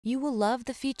You will love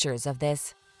the features of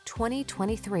this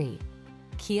 2023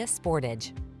 Kia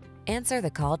Sportage. Answer the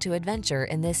call to adventure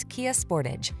in this Kia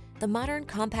Sportage, the modern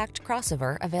compact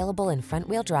crossover available in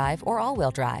front-wheel drive or all-wheel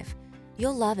drive.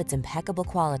 You'll love its impeccable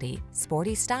quality,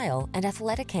 sporty style, and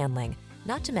athletic handling,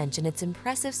 not to mention its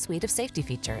impressive suite of safety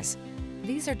features.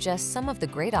 These are just some of the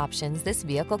great options this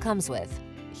vehicle comes with: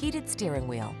 heated steering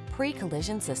wheel,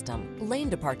 pre-collision system, lane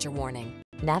departure warning,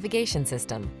 navigation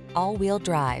system, all-wheel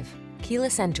drive,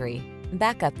 keyless entry,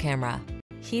 backup camera,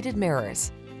 heated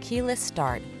mirrors, keyless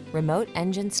start, remote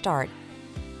engine start.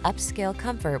 Upscale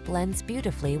comfort blends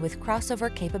beautifully with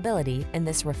crossover capability in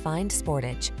this refined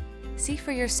Sportage. See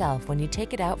for yourself when you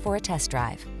take it out for a test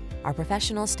drive. Our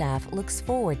professional staff looks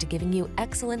forward to giving you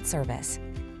excellent service.